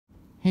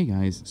Hey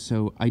guys,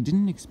 so I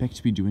didn't expect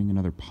to be doing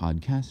another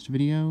podcast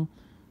video.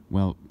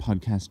 Well,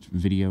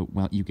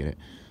 you get it.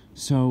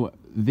 So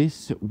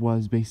this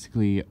was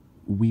basically,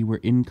 we were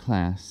in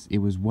class, it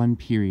was one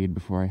period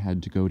before I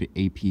had to go to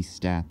AP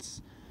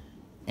Stats,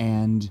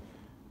 and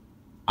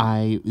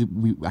I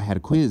had a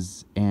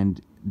quiz,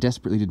 and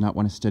desperately did not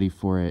want to study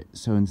for it,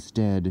 so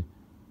instead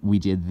we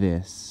did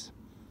this.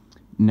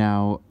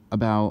 Now,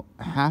 about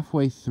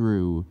halfway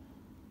through,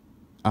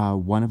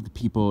 one of the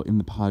people in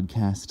the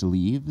podcast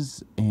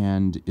leaves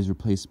and is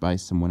replaced by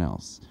someone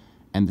else.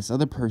 And this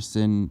other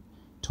person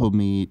told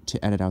me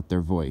to edit out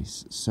their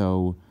voice.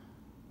 So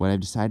what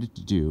I've decided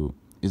to do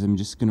is I'm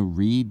just going to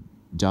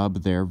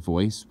redub their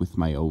voice with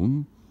my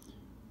own.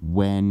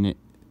 When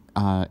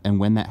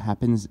that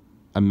happens,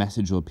 a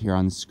message will appear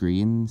on the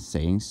screen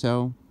saying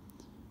so.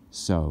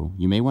 So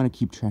you may want to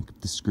keep track of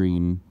the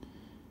screen.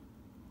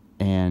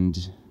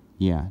 And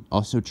yeah,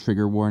 also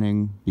trigger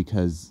warning,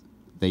 because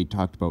they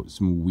talked about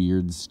some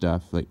weird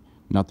stuff, like,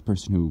 not the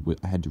person who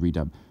I had to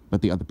redub,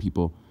 but the other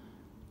people.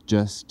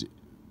 Just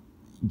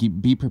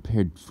be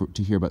prepared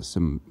to hear about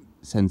some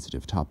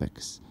sensitive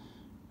topics.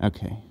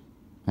 Okay,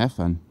 have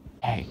fun.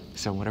 Hey,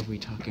 so what are we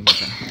talking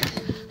about?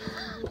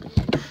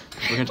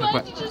 We're gonna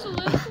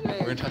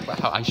talk about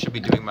how I should be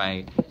doing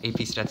my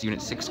AP Stats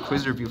Unit 6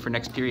 quiz review for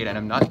next period, and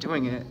I'm not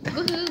doing it.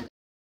 Woohoo!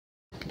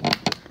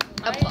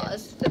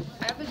 Applause.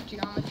 I have a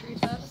geometry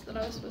test that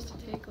I was supposed to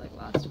take like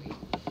last week.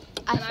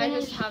 I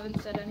just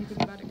haven't said anything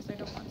about it because I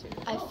don't want to.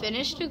 I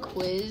finished a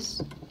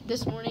quiz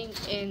this morning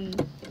in,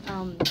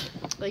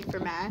 for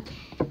math,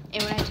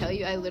 and when I tell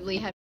you, I literally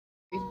had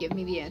to give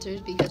me the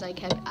answers because I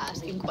kept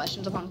asking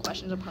questions upon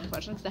questions upon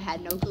questions because I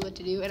had no clue what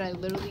to do, and I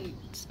literally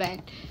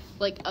spent,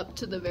 up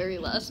to the very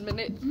last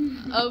minute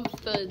of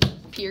the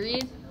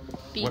period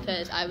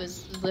because I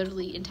was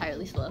literally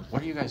entirely slow.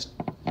 What are you guys'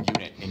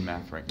 unit in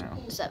math right now?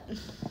 7.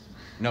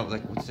 No,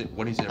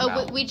 what is it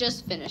about? Oh, we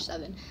just finished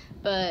 7.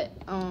 But,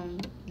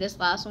 this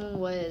last one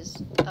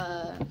was,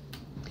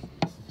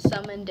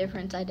 sum and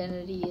difference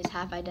identities,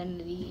 half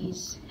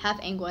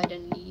angle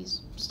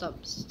identities, stuff,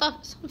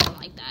 something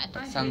like that.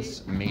 That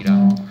sounds made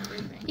up.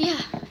 Yeah,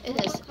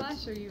 it is. What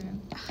class are you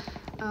in?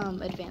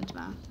 Advanced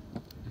math.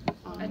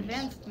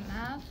 Advanced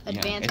math?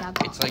 Advanced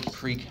math. It's like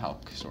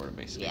pre-calc, sort of,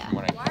 basically. Yeah.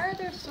 Why are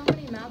there so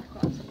many math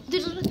classes?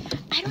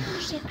 I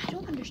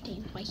don't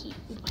understand why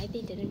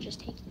they didn't just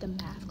take the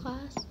math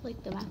class,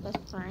 the math class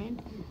we're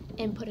in,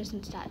 and put us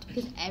in stats,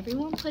 because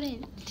everyone put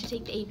in to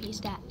take the AP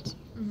Stats,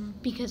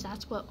 because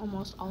that's what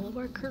almost all of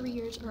our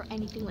careers or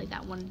anything like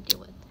that wanted to deal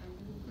with.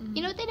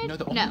 You know what they did?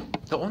 No.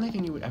 The only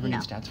thing you would ever need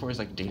stats for is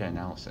data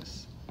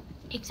analysis.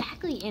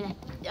 Exactly, and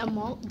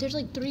there's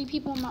 3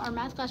 people in our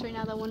math class right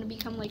now that want to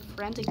become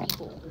forensic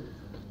people.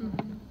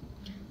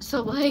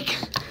 So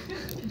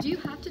do you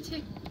have to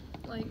take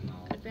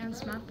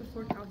advanced math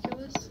before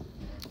calculus?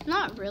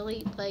 Not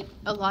really.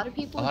 A lot of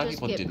people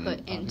get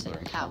put into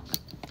calc.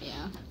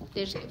 Yeah,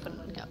 they just get put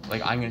into calc.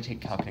 I'm gonna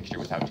take calc next year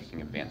without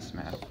taking advanced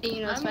math. And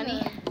you know what's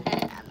funny?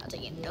 I'm not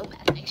taking no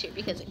math next year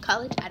because in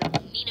college I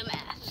don't need a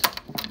math.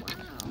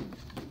 Wow.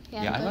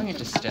 Yeah, I'm going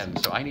into STEM,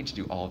 so I need to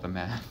do all the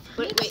math.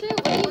 What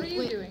are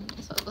you doing?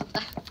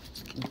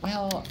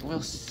 Well,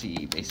 we'll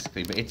see,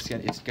 basically, but it's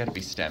gotta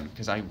be STEM,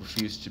 because I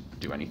refuse to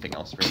do anything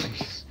else, really.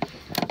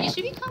 You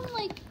should become,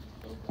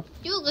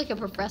 you look like a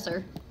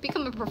professor.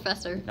 Become a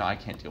professor. No, I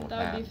can't deal with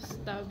that.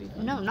 That would be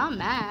fun. No, not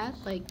math.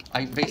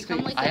 I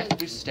have to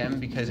do STEM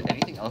because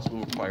anything else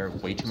will require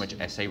way too much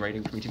essay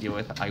writing for me to deal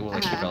with. I will,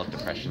 develop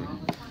depression.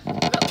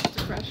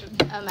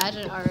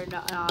 Imagine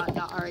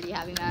not already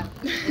having that.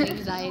 And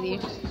anxiety.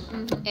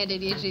 And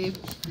ADHD.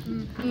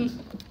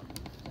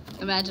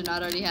 Imagine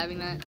not already having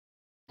that.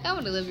 I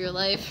want to live your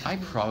life. I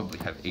probably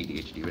have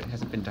ADHD, but it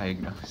hasn't been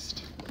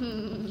diagnosed.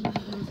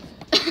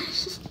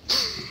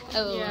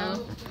 Oh, yeah.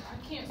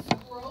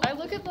 I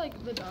look at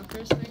the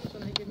doctor's things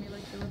when they give me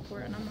the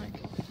report, and I'm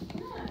like,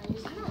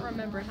 I don't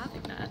remember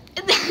having that.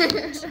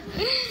 It's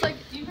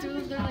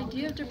they're like, do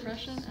you have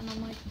depression? And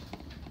I'm like,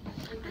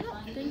 I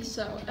don't think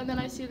so. And then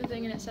I see the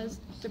thing and it says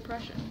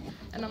depression,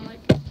 and I'm like,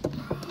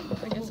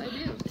 I guess I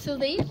do. So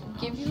they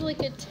give you a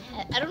test.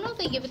 I don't know if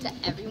they give it to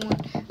everyone,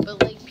 but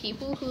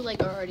people who are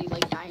already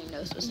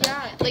diagnosed with stuff.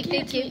 Yeah, they give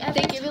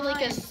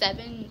it a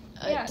 7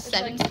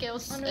 scale.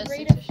 On a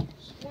rate of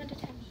 1 to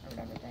 10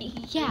 or whatever.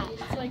 Yeah.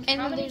 It's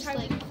and how then many times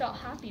have you felt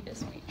happy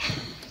this week?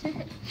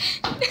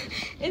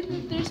 And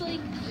then there's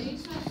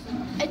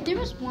there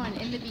was one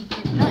in the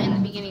beginning, not in the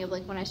beginning of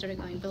when I started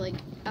going,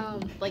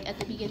 but at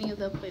the beginning of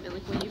the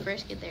appointment, when you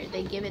first get there,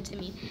 they give it to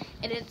me,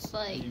 and it's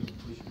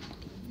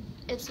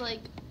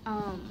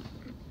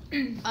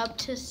up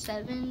to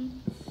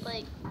 7,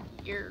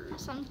 you're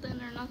something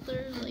or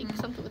another,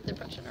 something with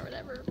depression or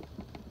whatever.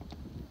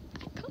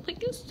 I got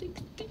a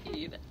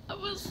 16. I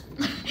was,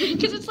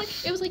 because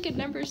it was a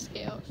number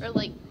scale, or a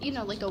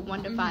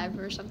 1 to 5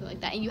 or something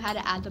like that, and you had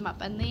to add them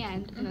up in the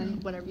end, and then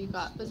whatever you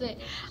got was it.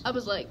 I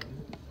was like,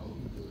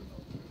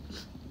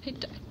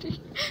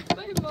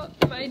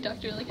 my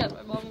doctor had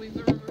my mom leave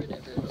the room or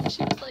whatever.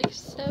 She was like,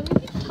 so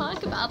we can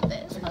talk about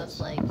this. I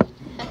was like,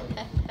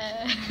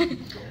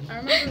 I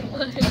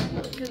remember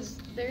because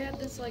they had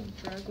this like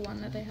drug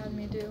one that they had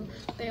me do.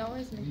 They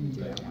always make me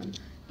do that one.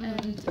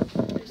 And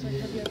there's like,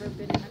 have you ever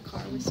been in a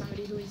car with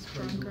somebody who is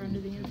drunk or under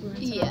the influence?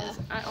 Yeah.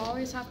 I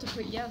always have to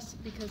put yes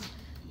because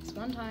this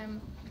one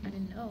time I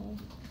didn't know,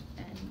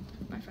 and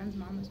my friend's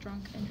mom was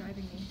drunk and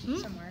driving me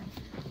somewhere.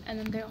 And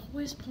then they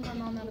always pull my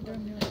mom out of the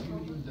room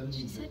and they're like,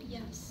 she said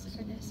yes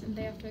for this, and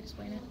they have to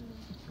explain it.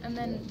 And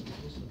then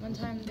one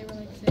time they were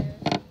like,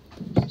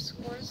 their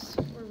scores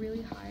were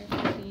really high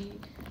for the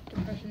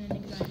depression and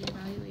anxiety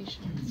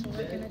evaluation, so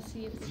we're gonna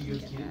see if we can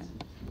get that.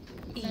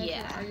 And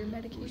Yeah. like, are your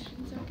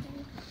medications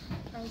okay?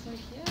 I was like,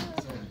 yeah,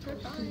 they're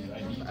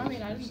fine. I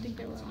mean, I didn't think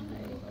they were high.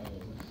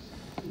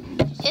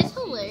 It's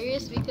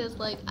hilarious because,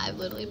 like, I've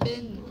literally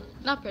been,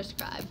 not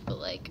prescribed, but,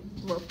 like,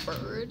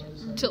 referred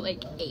to,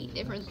 like, 8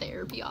 different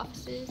therapy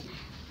offices.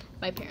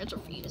 My parents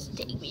refuse to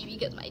take me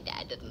because my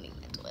dad doesn't think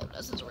mental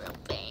illness is a real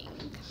thing.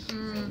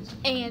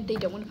 And they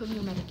don't want to put me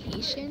on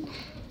medication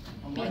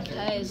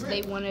because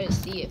they want to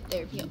see if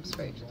therapy helps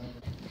first.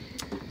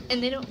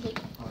 And they don't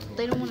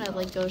want to,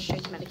 like, go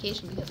straight to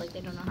medication because, like, they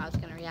don't know how it's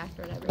going to react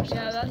or whatever. So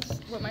Yeah, that's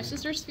what my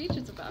sister's speech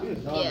is about.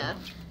 Yeah.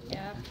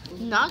 Yeah.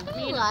 Not I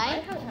gonna mean, I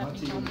lie. haven't had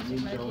any problems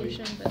with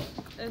medication,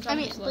 but I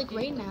mean, like,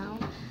 right now,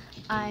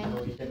 I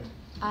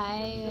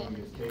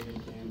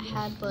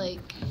had, like,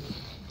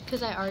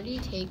 because I already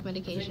take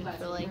medication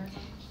for, like,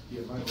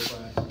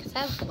 because I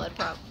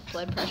have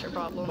blood pressure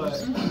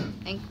problems,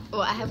 and,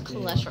 well, I have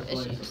cholesterol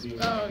issues,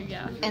 Oh,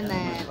 yeah. and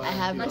then I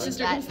have My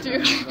sister that, does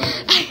too.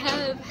 I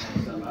have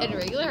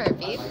irregular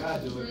heartbeat,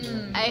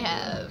 I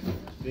have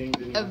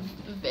a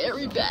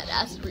very bad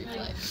acid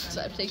reflux, so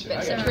I have to take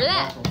medicine for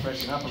that.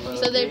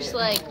 So they're just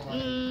like,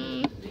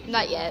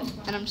 not yet,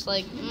 and I'm just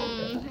like,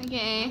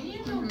 okay.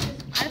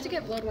 I have to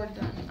get blood work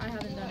done. I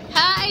haven't done it yet.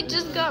 I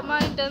just got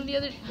mine done the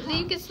other.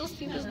 You can still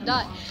see this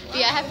dot. But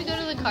yeah, I have to go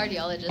to the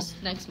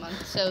cardiologist next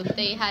month, so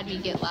they had me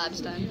get labs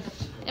done.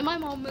 And my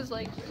mom was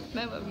like,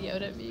 my mom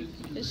yelled at me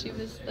because she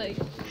was like,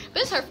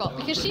 but it's her fault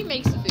because she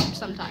makes the food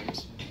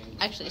sometimes.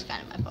 Actually, it's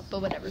kind of my fault,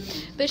 but whatever.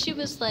 But she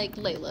was like,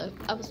 Layla.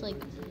 I was like,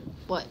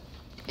 what?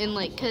 And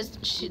like, cause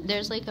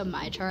there's like a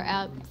MyChart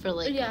app for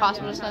like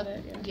hospital stuff.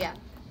 Yeah.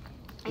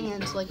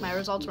 And so like my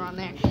results were on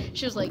there.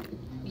 She was like,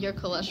 your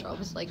cholesterol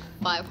was like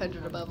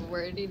 500 above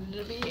where it needed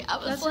to be. I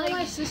was That's like, how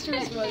my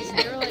sister's was.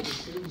 They were like,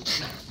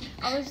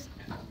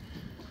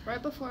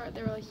 right before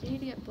they were like, you need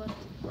to get blood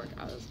work.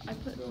 I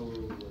thought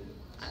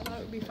it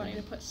would be funny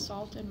to put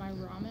salt in my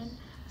ramen.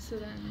 So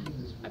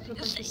then I put a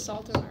bunch of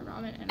salt in my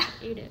ramen and I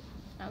ate it.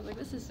 I was like,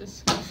 this is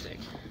disgusting.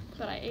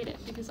 But I ate it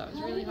because I was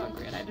really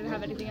hungry and I didn't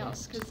have anything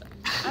else. Because,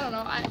 I don't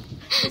know, I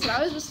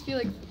was just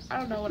feeling, I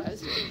don't know what I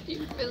was doing. you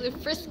were really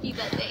frisky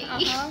that day.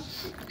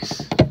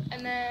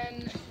 And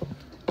then,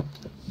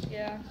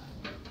 yeah.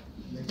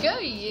 Go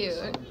you.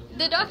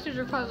 The doctors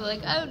are probably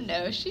like, oh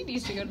no, she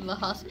needs to go to the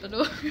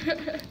hospital.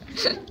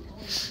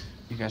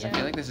 You guys, I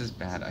feel like this is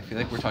bad. I feel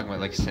like we're talking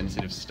about like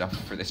sensitive stuff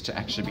for this to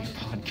actually be a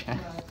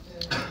podcast.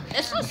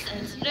 It's not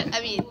sensitive.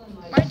 I mean,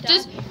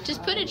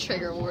 just put a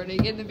trigger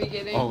warning in the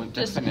beginning. Oh,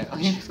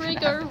 definitely. Just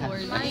trigger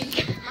warning. My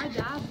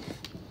dad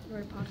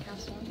wrote a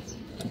podcast once.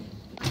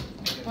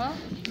 Well,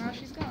 now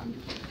she's gone.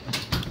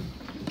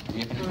 Do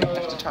you have anything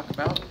left to talk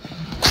about?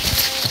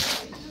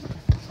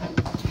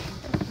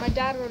 My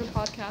dad wrote a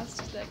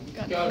podcast that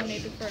got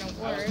nominated for an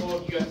award.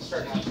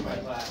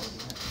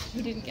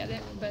 He didn't get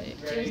it, but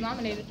it was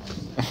nominated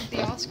at the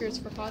Oscars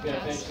for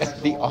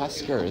podcasts. The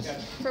Oscars.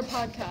 For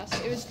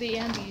podcasts. It was the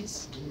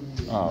Andes.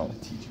 Oh,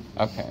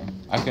 okay.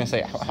 I was gonna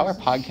say, how are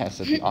podcasts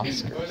at the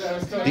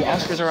Oscars? The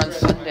Oscars are on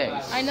Sunday.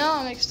 I know,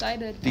 I'm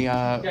excited.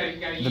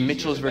 The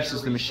Mitchells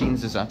versus the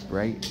Machines is up,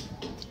 right?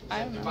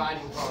 I don't know.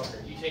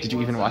 Did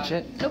you even watch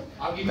it? Nope.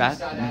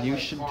 That you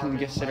should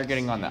consider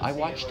getting on that. I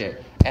watched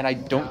it, and I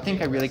don't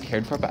think I really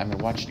cared for it, but I'm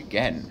gonna watch it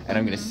again, and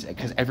I'm gonna say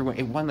because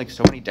it won like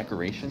so many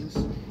decorations.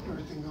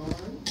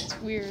 It's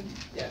weird.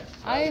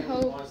 I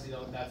hope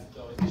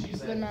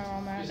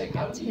Lin-Manuel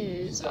gets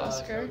his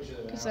Oscar,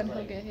 because then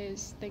he'll get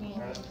his thingy.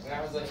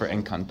 For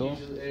Encanto?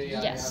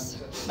 Yes.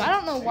 But I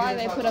don't know why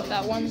they put up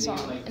that one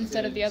song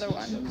instead of the other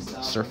one.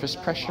 Surface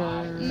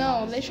Pressure?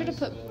 No, they should have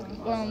put,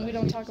 We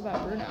Don't Talk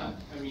About Bruno.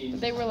 But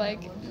they were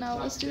like, no,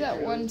 let's do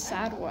that one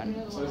sad one.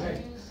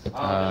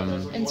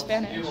 In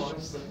Spanish.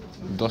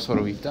 Dos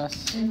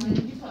Oruguitas?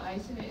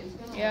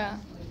 Mm-hmm. Yeah.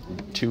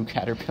 2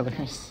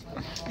 caterpillars?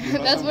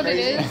 That's what it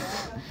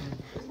is?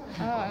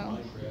 Oh.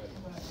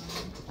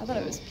 I thought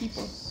it was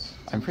people.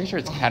 I'm pretty sure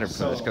it's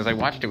caterpillars because I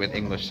watched it with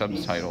English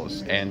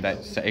subtitles and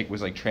it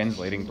was like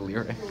translating the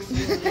lyrics.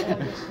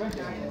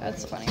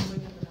 That's funny.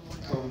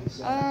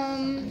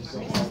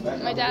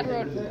 My dad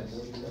wrote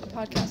a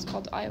podcast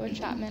called Iowa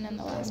Chapman and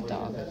the Last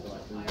Dog.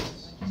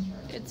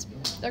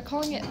 They're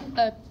calling it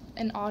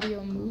an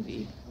audio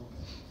movie.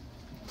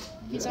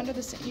 He's under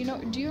the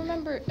same, do you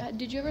remember,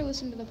 did you ever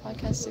listen to the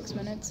podcast 6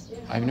 Minutes?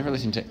 I've never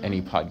listened to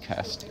any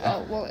podcast.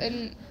 Oh, well,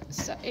 in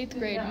 8th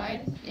grade,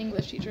 my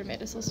English teacher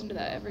made us listen to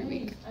that every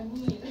week.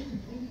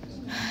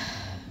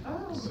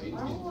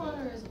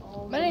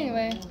 But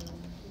anyway,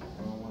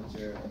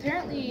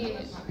 apparently,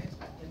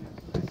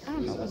 I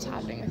don't know what's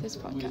happening with his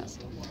podcast,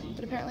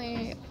 but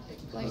apparently,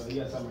 like,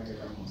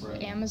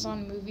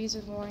 Amazon Movies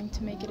is wanting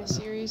to make it a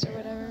series or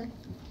whatever.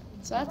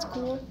 So that's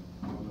cool.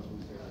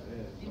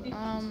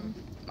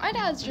 My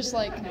dad's just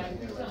like,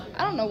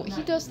 I don't know,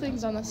 he does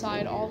things on the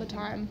side all the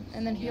time,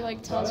 and then he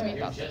like tells me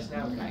about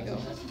them, and I go,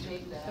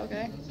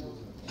 okay.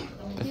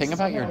 The thing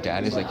about your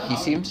dad is, like, he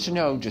seems to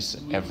know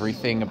just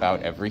everything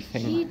about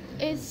everything. He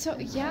is so,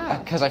 yeah.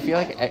 Because I feel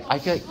like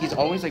he's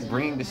always, like,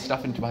 bringing this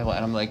stuff into Bible,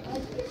 and I'm like,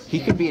 he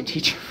could be a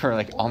teacher for,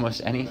 like,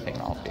 almost anything,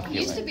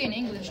 He used to be an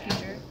English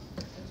teacher,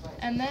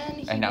 and then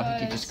he now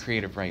he teaches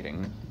creative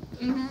writing.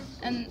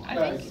 And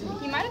I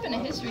think he might have been a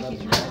history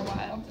teacher for a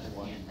while.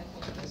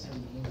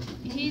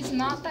 He's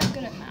not that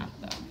good at math,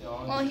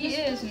 though. Well, he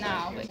is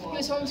now, but he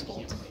was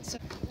homeschooled, so,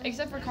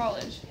 except for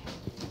college.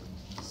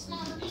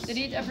 Did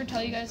he ever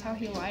tell you guys how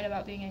he lied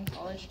about being in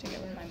college to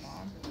get with my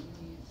mom?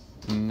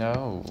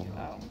 No.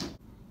 Oh.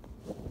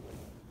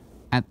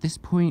 At this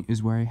point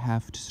is where I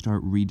have to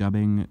start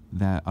redubbing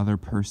that other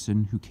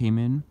person who came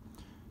in.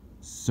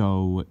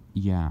 So,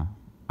 yeah.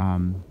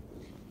 Have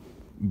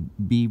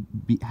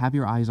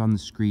your eyes on the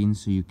screen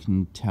so you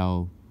can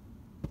tell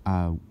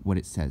what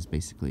it says,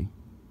 basically.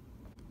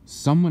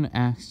 Someone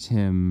asked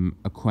him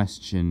a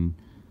question,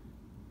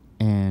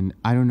 and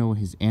I don't know what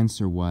his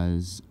answer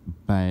was,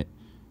 but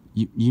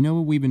you know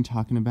what we've been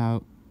talking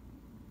about?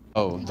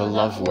 Oh, the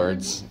love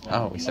words.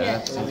 Oh, we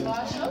said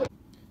that.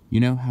 You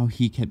know how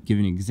he kept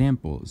giving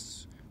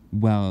examples?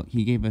 Well,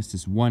 he gave us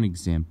this one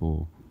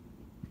example.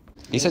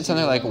 He said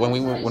something like,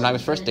 when I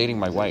was first dating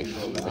my wife,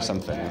 or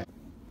something.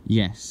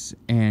 Yes,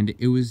 and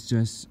it was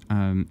just,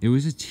 it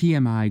was a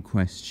TMI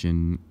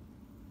question.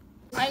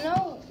 I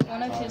know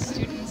one of his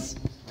students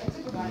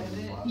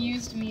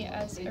used me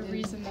as a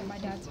reason that my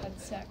dad's had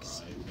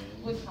sex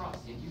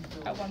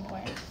at one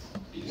point.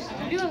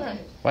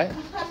 What?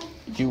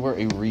 You were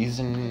a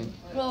reason?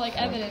 Well, like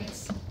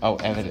evidence. Oh,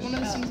 evidence. One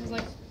of the students was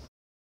like,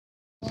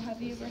 well, have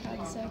you ever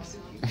had sex?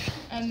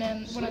 And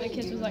then one of the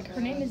kids was like,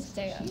 her name is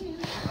Dea. And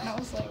I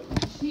was like,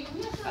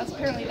 that's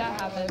apparently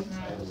that happened.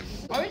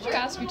 Why would you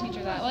ask your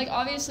teacher that? Like,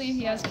 obviously if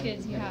he has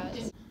kids, he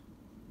has.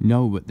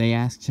 No, but they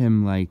asked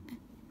him, like,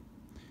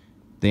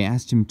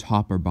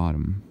 top or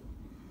bottom.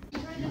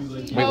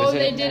 Wait,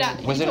 they did.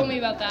 He told me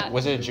about that.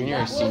 Was it a junior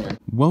or senior?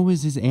 What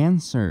was his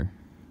answer?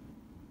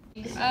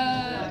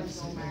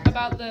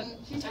 About the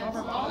top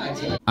or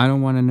bottom. I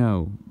don't want to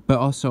know, but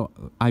also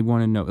I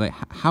want to know, like,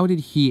 how did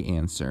he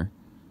answer?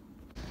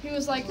 He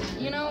was like,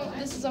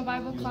 this is a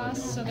Bible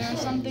class, so there are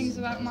some things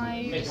about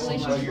my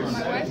relationship with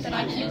my wife that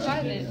I keep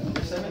private.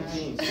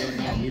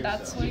 And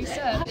that's what he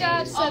said.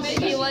 Dad said that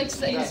he likes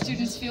that his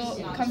students feel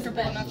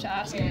comfortable enough to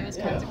ask him those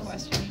kinds of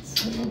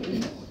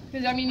questions.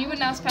 Because, I mean, you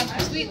wouldn't ask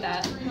Pastor Sweet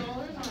that.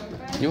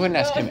 You wouldn't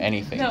ask him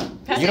anything. No,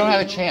 you don't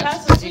have a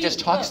chance, because he just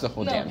talks the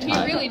whole damn time.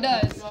 He really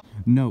does.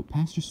 No,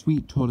 Pastor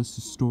Sweet told us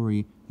a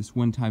story this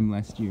one time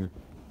last year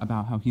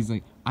about how he's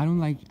like, I don't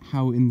like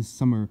how in the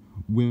summer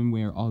women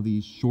wear all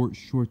these short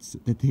shorts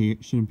that they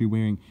shouldn't be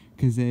wearing,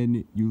 because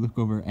then you look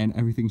over and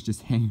everything's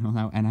just hanging all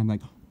out, and I'm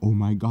like, oh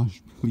my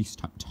gosh, please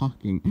stop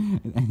talking.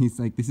 And he's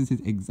like, this is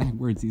his exact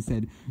words. He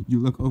said, you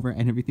look over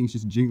and everything's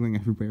just jiggling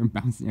everywhere and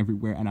bouncing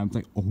everywhere, and I was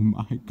like, oh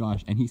my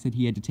gosh. And he said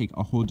he had to take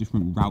a whole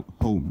different route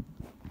home.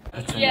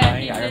 That's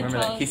I remember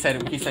that. He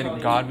said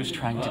God was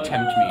trying to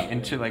tempt me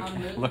into, like,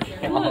 looking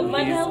at all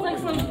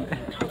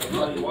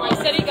He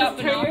said he got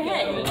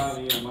binoculars.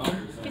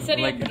 He said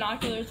he had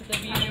binoculars with the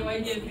view.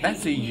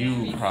 That's a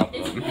you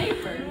problem.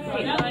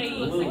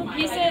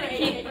 He said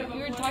we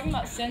were talking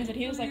about sins and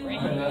he was like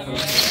ranking them.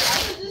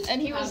 And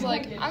he was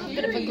like, I'm a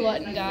bit of a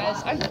glutton,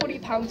 guys. I'm 40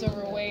 pounds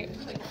overweight.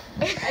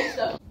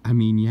 I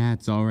mean, yeah,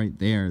 it's all right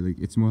there. Like,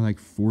 it's more like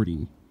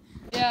 40.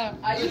 Yeah.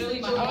 I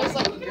was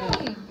like,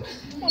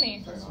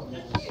 20.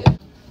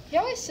 He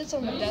always sits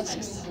on the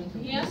desks.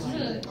 He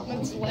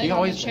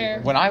always, chair.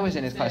 When I was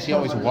in his class, he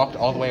always walked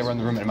all the way around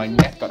the room, and my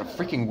neck got a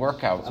freaking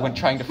workout when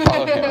trying to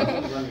follow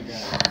him.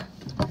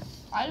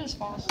 I just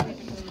fall asleep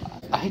in his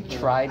class. I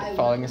tried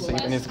falling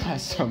asleep in his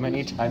class so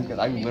many times because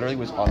I literally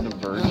was on the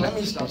verge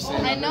of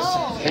stopping. I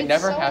know. It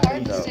never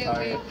happened, though. Stay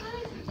awake.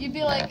 You'd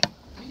be like,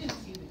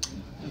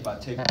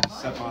 about taking a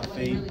step on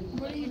faith.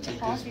 what are you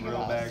talking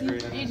about?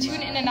 You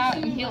tune in and out,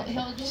 and he'll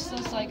just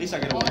like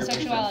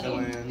homosexuality,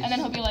 and then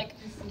he'll be like,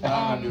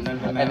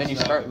 and then you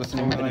start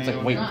listening, and it's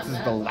like, wait, this is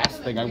the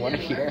last thing I want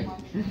to hear.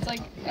 It's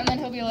like, and then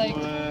he'll be like,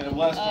 a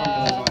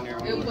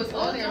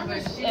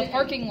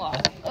parking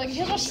lot. Like,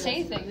 he'll just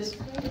say things.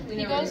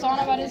 He goes on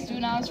about his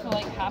do-nows for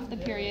like half the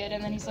period,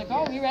 and then he's like,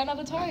 oh, we ran out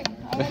of time.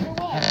 I wonder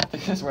why.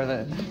 This is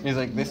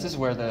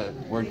where the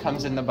word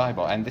comes in the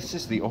Bible, and this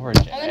is the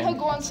origin. And then he'll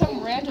go on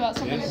some rant about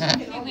something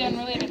completely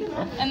unrelated,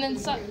 and then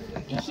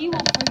he will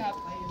bring up,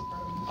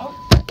 oh,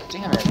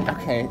 damn it.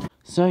 Okay.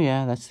 So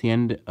yeah, that's the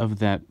end of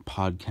that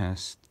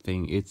podcast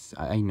thing.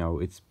 I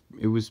know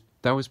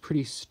that was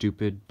pretty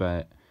stupid,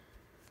 but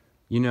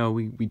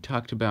we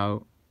talked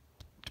about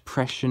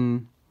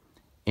depression,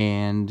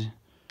 and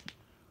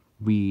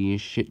we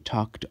shit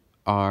talked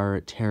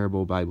our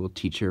terrible Bible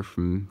teacher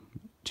from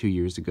 2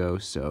 years ago,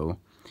 so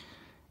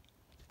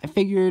I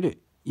figured,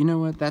 you know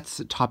what, that's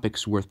a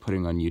topic's worth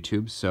putting on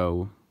YouTube,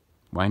 so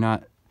why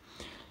not?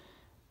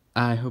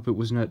 I hope it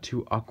was not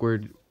too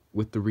awkward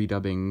with the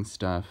redubbing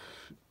stuff,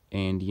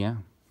 and yeah.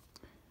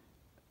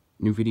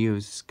 New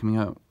videos coming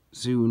out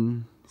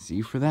soon. See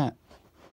you for that.